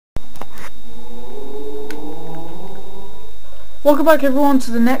Welcome back everyone to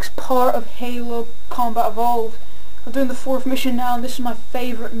the next part of Halo Combat Evolved. I'm doing the 4th mission now, and this is my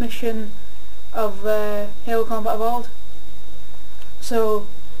favourite mission of Halo Combat Evolved. So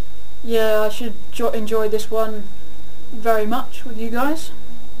yeah, I should enjoy this one very much with you guys.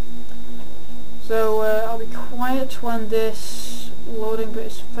 So I'll be quiet when this loading bit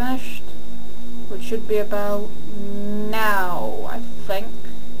is finished, which should be about now, I think.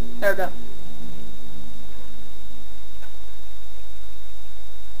 There we go.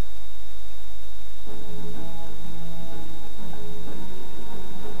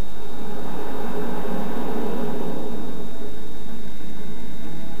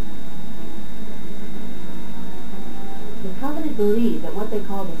 The Covenant believe that what they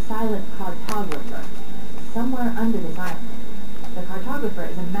call the silent Catographer is somewhere under this island. The Catographer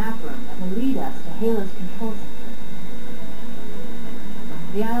is a map room that will lead us to Halo's control center.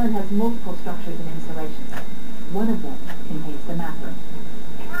 The island has multiple structures and installations. One of them contains the map room.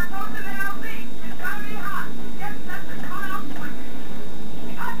 We're approaching the LZ. It's gonna be hot. Get set to coming up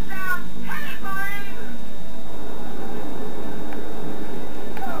quickly. Touchdown. Headed, Marine.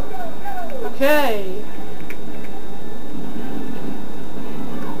 Go, go, go. Okay.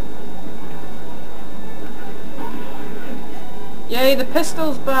 Yay, the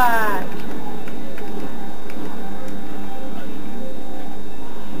pistol's back!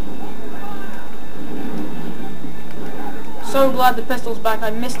 So glad the pistol's back. I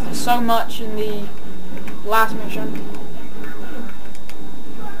missed it so much in the last mission.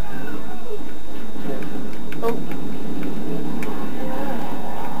 Oh.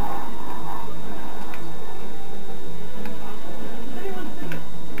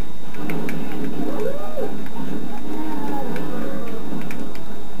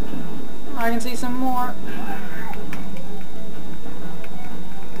 I can see some more.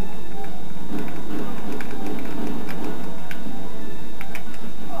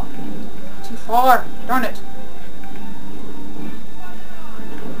 Too far. Darn it.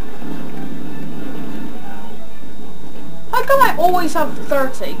 How come I always have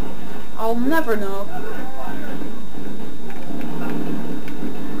 30? I'll never know.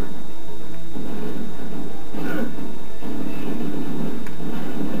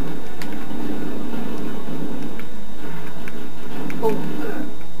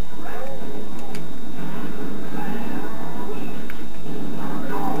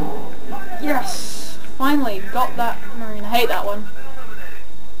 Yes! Finally got that Marine. I hate that one.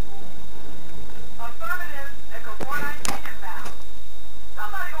 Affirmative. Echo 419 inbound.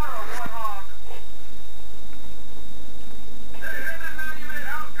 Somebody order a warthog. Hey, that man you made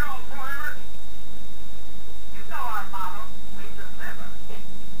house calls for, Hammer. You know our motto. We deliver.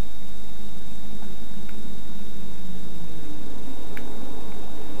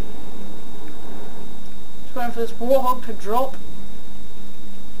 Just waiting for this warthog to drop.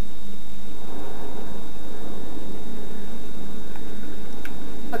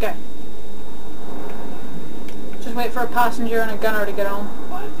 Okay. Just wait for a passenger and a gunner to get on.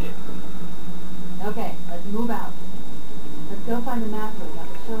 Okay, let's move out. Let's go find the map room that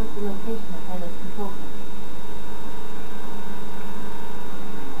will show us the location of Halo's control center.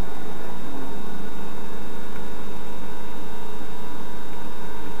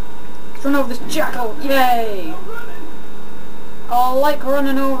 Let's run over this jackal! Yay! I like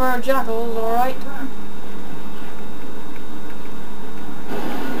running over jackals, alright.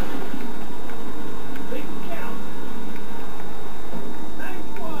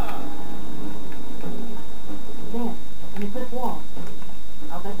 There, in a cliff wall.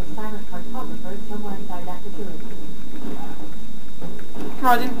 I'll bet the silent Catographer is somewhere inside that facility. Oh,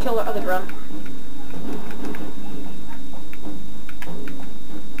 I didn't kill the other drone.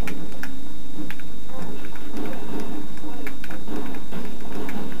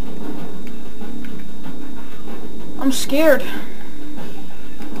 I'm scared.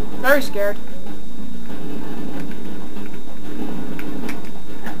 Very scared.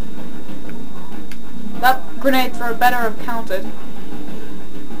 That grenade throw better have counted.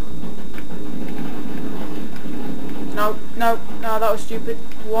 No, no, no, that was stupid.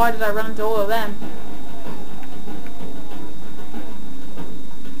 Why did I run into all of them?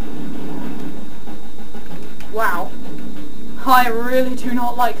 Wow. I really do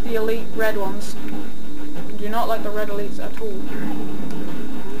not like the elite red ones. I do not like the red elites at all.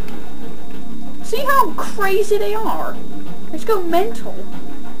 See how crazy they are? They just go mental.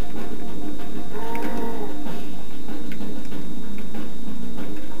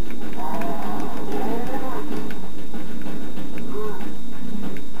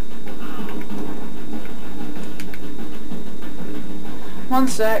 One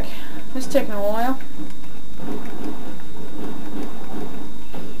sec. It's taking a while.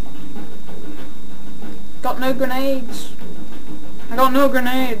 Got no grenades. I got no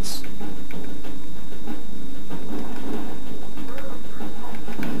grenades.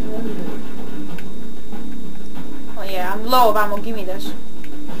 Oh yeah, I'm low of ammo. Give me this.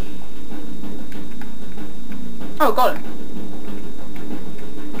 Oh, got him.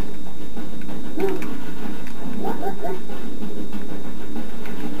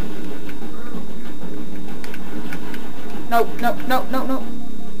 No, no, no, no, no.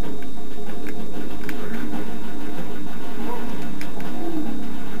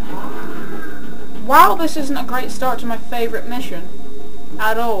 Wow, this isn't a great start to my favourite mission.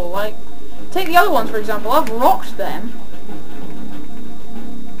 At all. Like, take the other ones for example. I've rocked them.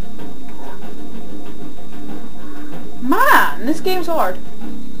 Man, this game's hard.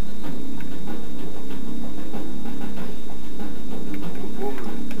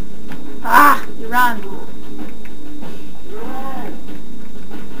 Ah, you ran.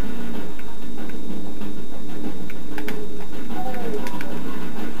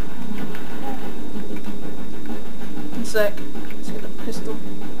 One sec. Let's get the pistol.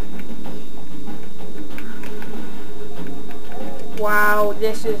 Wow,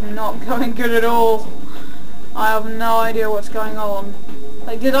 this is not going good at all. I have no idea what's going on.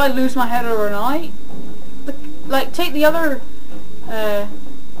 Like, did I lose my head overnight? Like, take the other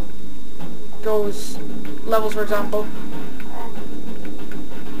levels for example.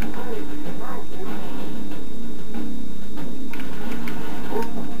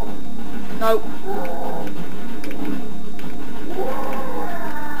 No.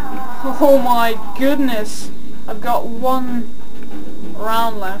 Oh my goodness. I've got one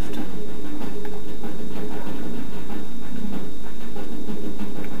round left.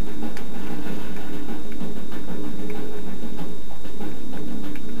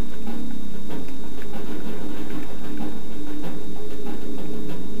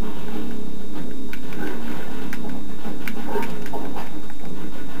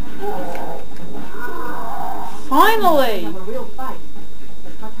 Finally! Have a real fight.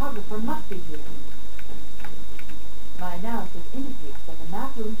 The cartographer must be here. My analysis indicates that the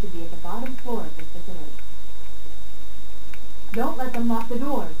map room should be at the bottom floor of this facility. Don't let them lock the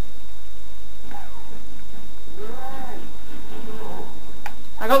doors.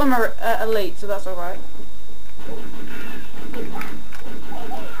 I got them elite, so that's alright.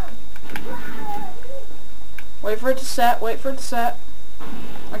 Wait for it to set, wait for it to set.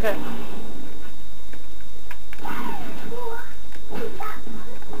 Okay.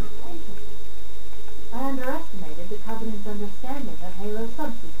 I underestimated the Covenant's understanding of Halo's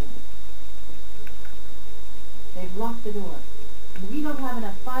subsystems. They've locked the doors, and we don't have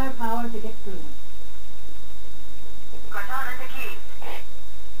enough firepower to get through them. Cortana to key.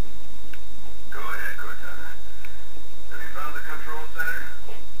 Go ahead, Cortana. Have you found the control center?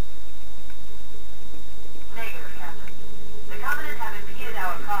 Negative, Captain. The Covenant have impeded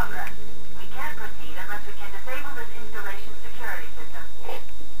our progress. We can't proceed unless we can disable this installation's security system.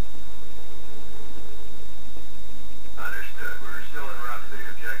 Understood. We're still en route to the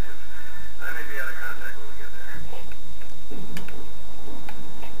objective. I may be out of contact when we get there.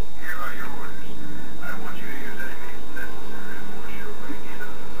 Here are your orders. I want you to use any means necessary to force your way into the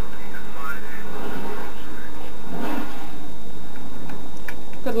facility and find a control center.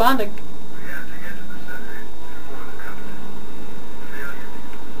 Good landing. We have to get to the center before the Covenant. Failure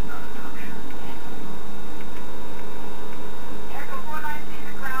is not an option. Echo 419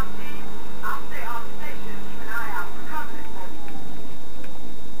 to ground team. I'll stay on station and keep an eye out for Covenant forces.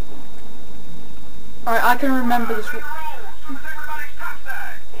 Alright, I can remember this. Ready to roll. Shoot everybody's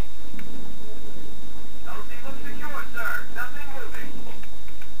topside. LC looks secure, sir. Nothing moving.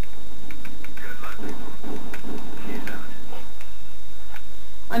 Good luck, people. Peace out.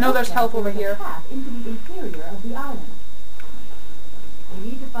 I know there's help over here. Path into the interior of the island. We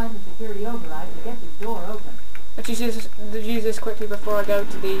need to find the security override to get this door open. Let's use this quickly before I go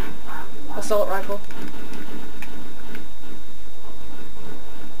to the assault rifle.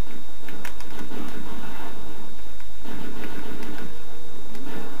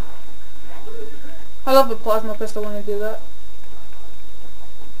 I love the plasma pistol when I do that.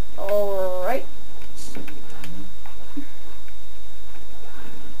 Alright.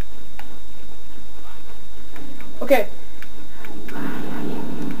 Okay.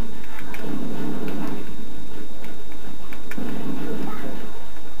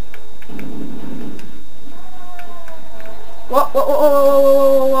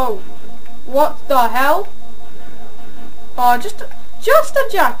 Whoa. What the hell? Oh, just a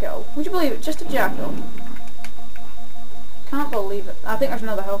jackal. Would you believe it? Just a jackal. Can't believe it. I think there's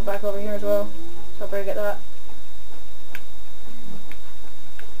another health pack over here as well. So I better get that.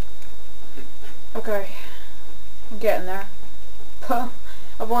 Okay. I'm getting there.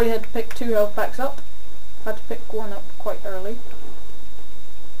 I've already had to pick 2 health packs up. Had to pick one up quite early.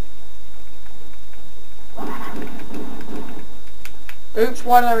 Oops,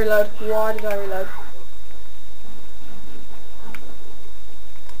 why did I reload? Why did I reload?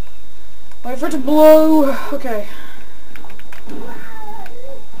 Wait for it to blow. Okay.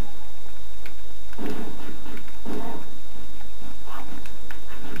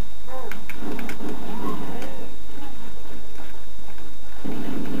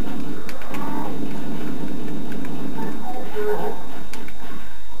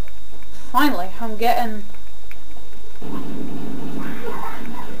 Finally, I'm getting...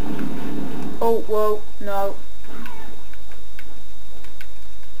 Oh, whoa, no.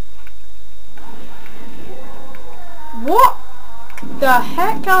 What the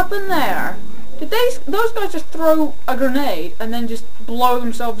heck happened there? Did those guys just throw a grenade and then just blow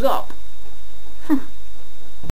themselves up?